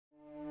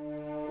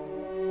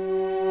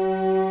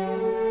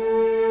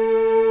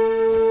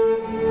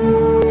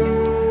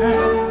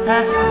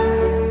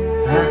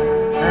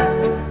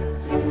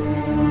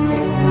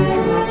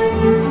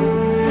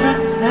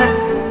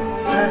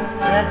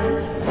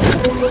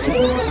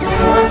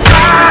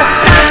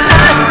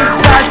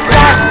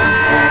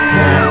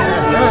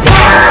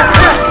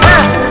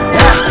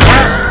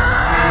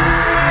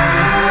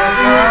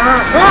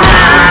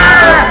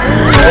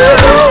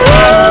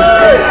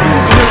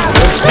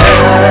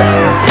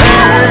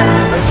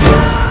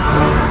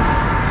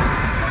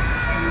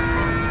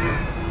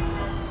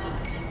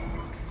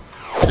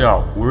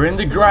in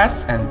the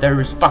grass and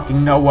there is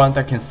fucking no one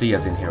that can see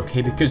us in here,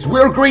 okay? Because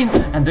we're green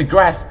and the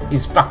grass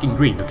is fucking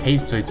green, okay?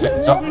 So it's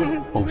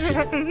oh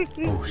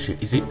shit,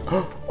 is it?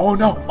 Oh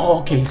no, oh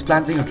okay, he's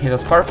planting, okay,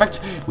 that's perfect.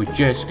 We're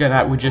just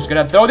gonna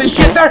throw this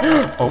shit there.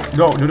 Oh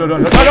no, What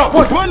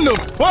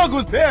the fuck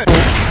was that?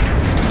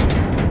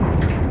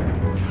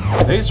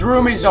 This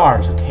room is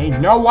ours, okay?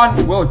 No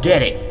one will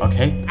get it,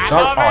 okay? It's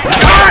our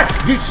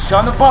You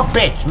son of a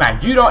bitch, man.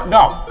 You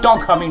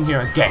don't come in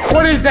here again.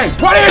 What is this?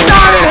 What are you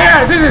doing in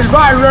here? This is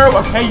my room,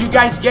 okay? You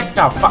guys get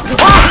the fuck.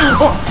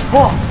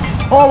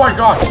 Oh my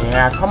god.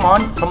 Yeah, come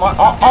on. You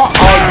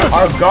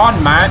are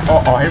gone, man.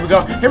 Here we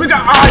go. You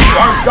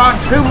are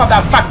gone too,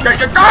 motherfucker.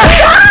 You're gone.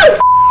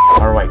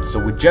 Alright, so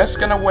we're just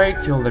gonna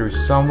wait till there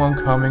is someone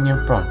coming in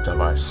front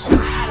of us.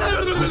 What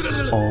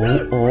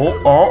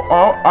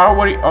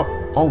are you?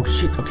 Oh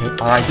shit, okay.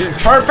 Alright, this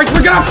is perfect.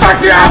 We're gonna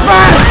fuck you up,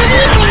 man!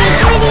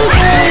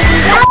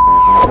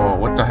 Oh,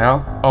 what the hell?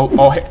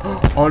 Hey.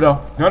 Oh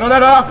no. No.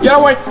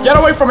 Get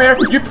away from here.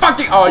 You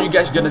fucking. Oh, you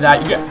guys are gonna die.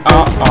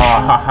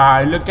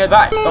 Haha. Look at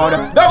that. Oh no.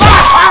 No.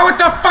 What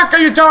the fuck are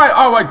you doing?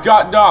 Oh my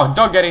god, no.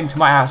 Don't get into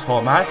my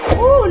asshole, man.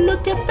 Oh,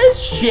 look at this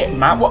shit,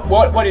 man.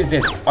 What is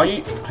this? Are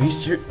you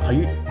serious? Are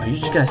you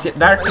just gonna sit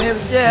there?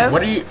 Yeah.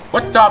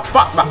 What the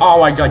fuck, man? Oh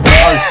my god, you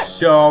are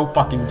so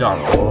fucking dumb.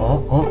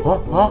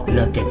 Oh.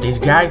 Look at this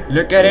guy.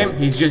 Look at him.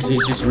 He's just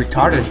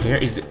retarded here.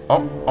 Is it?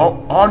 Oh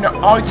no.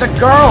 Oh, it's a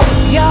girl.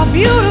 You're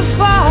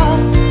beautiful.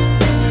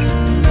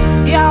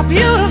 You're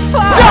beautiful.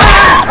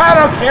 I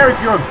don't care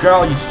if you're a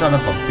girl, you son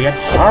of a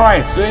bitch.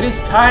 Alright, so it is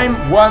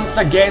time once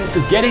again to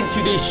get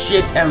into this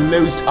shit and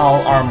lose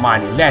all our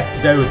money. Let's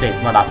do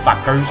this,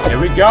 motherfuckers. Here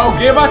we go.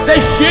 Give us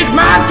this shit,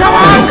 man. Come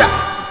on.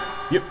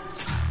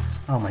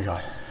 Oh my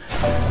god.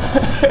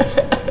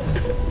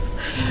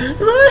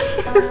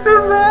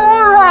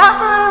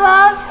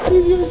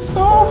 This is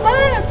so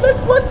bad.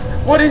 Look,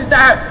 what is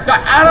that?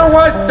 I don't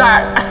want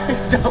that. I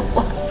don't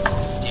want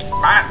that shit,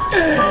 man.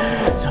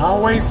 It's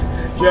always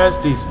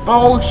just these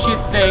bullshit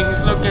things.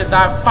 Look at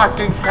that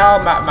fucking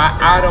helmet, man.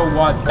 I don't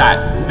want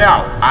that.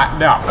 No.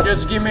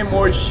 Just give me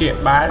more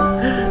shit, man.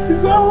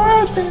 It's not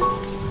worth it.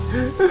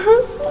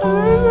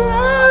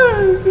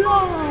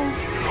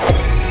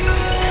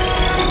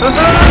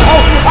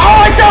 Oh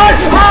my god!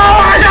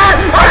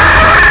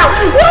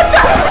 What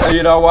the?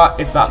 You know what?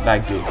 It's not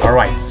that good.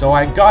 Alright, so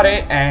I got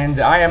it and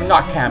I am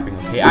not camping,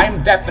 okay? I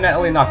am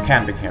definitely not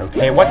camping here,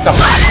 okay? What the?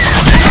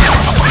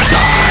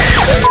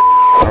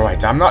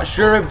 Alright, I'm not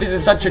sure if this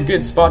is such a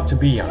good spot to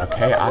be on,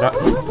 okay? I don't...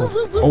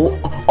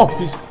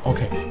 he's...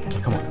 Okay,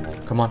 come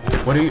on.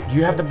 What are you... Do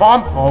you have the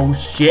bomb? Oh,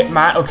 shit,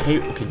 man. Okay,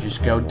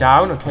 just go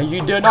down, okay?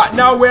 You do not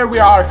know where we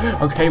are.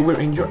 Okay, we're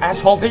in your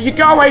asshole. There you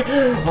go, wait.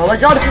 Oh my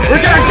god, we're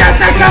gonna get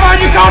that. Come on,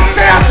 you can't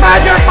see us,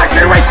 man. You're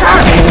fucking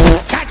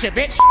retarded. Catch it,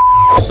 bitch.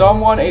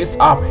 Someone is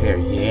up here.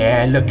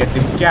 Yeah, look at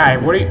this guy.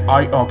 What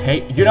are you...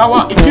 Okay, you know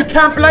what? If you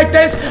camp like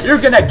this, you're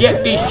gonna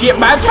get this shit,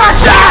 man. Fuck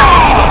you!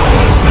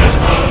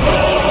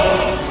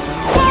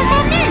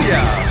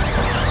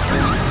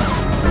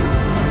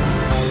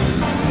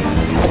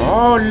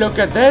 Oh, look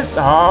at this.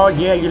 Oh,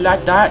 yeah, you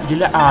like that? You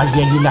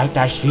like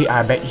that shit.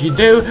 I bet you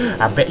do.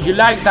 I bet you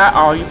like that.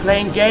 Oh, you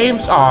playing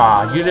games?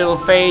 Oh, your little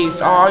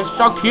face. Oh, it's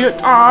so cute.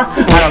 Oh,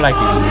 I don't like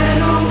it.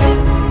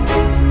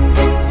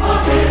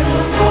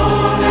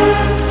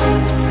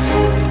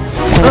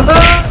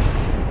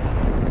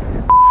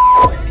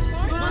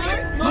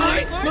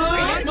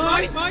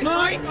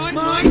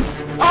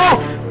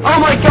 Oh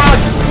my god!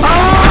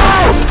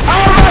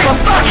 Oh my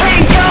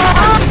fucking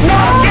god! No!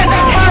 Get the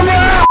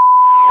camera!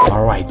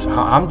 Alright,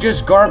 I'm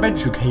just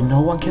garbage, okay? No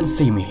one can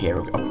see me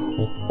here.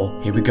 Oh,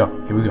 here we go.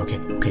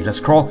 Okay, let's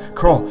crawl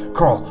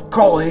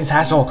in his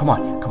asshole. Come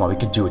on, we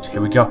can do it.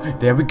 Here we go.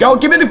 There we go.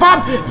 Give me the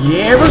bomb.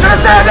 Yeah, we're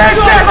gonna do this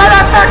shit,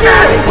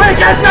 motherfucker! We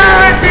can do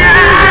it!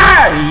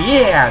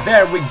 Yeah,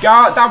 there we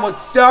go. That was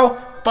so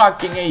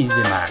fucking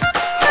easy, man.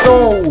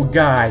 So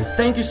guys,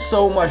 thank you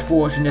so much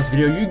for watching this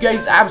video. You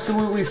guys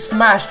absolutely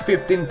smashed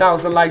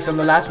 15,000 likes on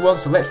the last one,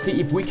 so let's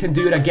see if we can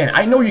do it again.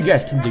 I know you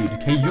guys can do it,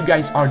 okay? You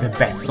guys are the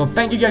best. So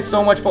thank you guys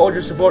so much for all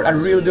your support. I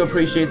really do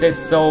appreciate it.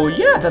 So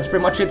yeah, that's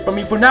pretty much it for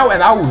me for now,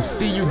 and I will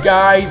see you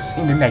guys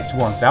in the next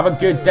one. So have a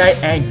good day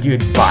and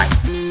goodbye.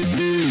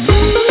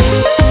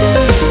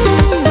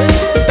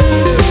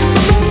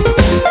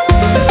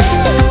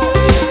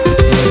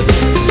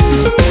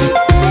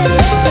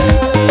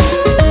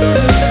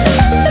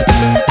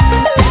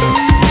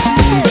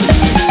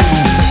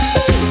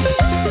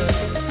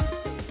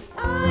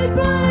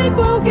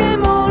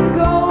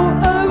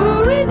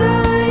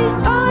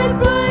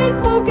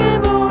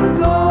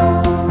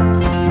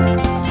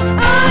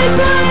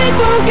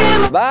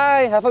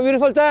 Bye, have a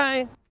beautiful time.